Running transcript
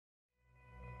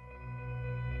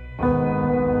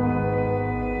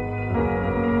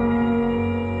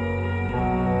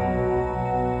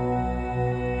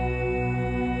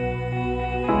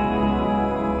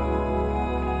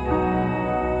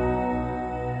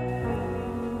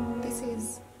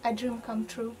a dream come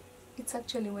true. It's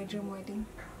actually my dream wedding.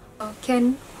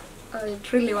 Ken, I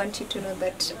really want you to know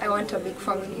that I want a big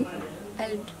family.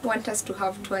 I want us to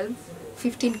have 12,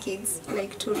 15 kids,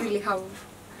 like to really have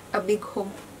a big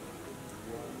home.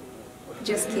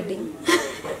 Just kidding.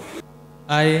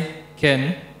 I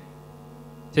can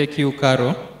take you,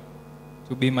 Carol,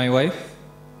 to be my wife.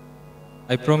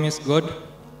 I promise God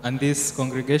and this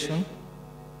congregation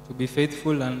to be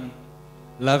faithful and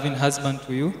loving husband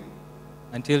to you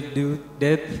until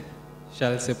death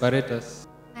shall separate us.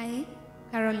 I,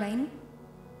 Caroline,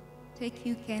 take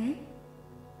you, Ken,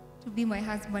 to be my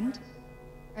husband.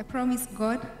 I promise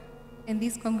God and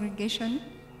this congregation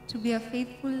to be a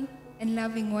faithful and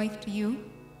loving wife to you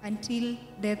until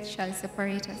death shall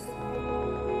separate us.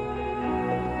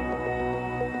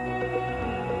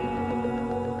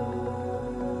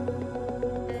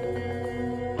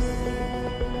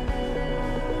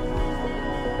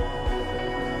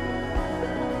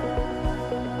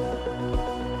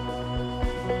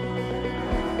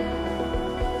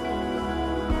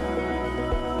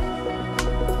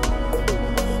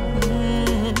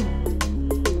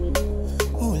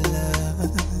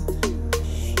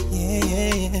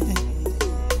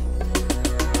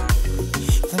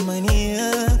 Thamani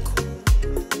yako,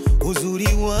 uzuri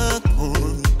wako,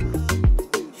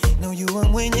 na ujua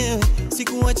mwenyewe,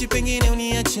 sikuachi pengine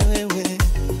uniache wewe.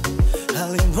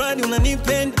 Alimradi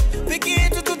unanipenda, peke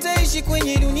yetu tutaishi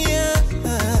kwenye dunia.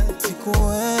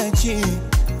 Sikuachi,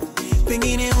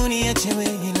 pengine uniache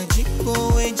wewe, na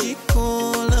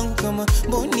jiko langu kama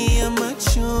mboni ya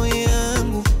macho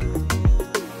yangu.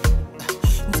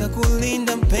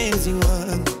 Nitakulinda mpenzi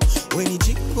wangu, we ni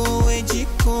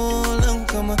jiko langu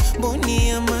kama mboni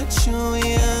ya macho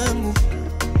yangu.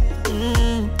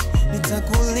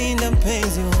 Nitakulinda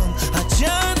mpenzi wangu,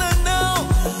 achana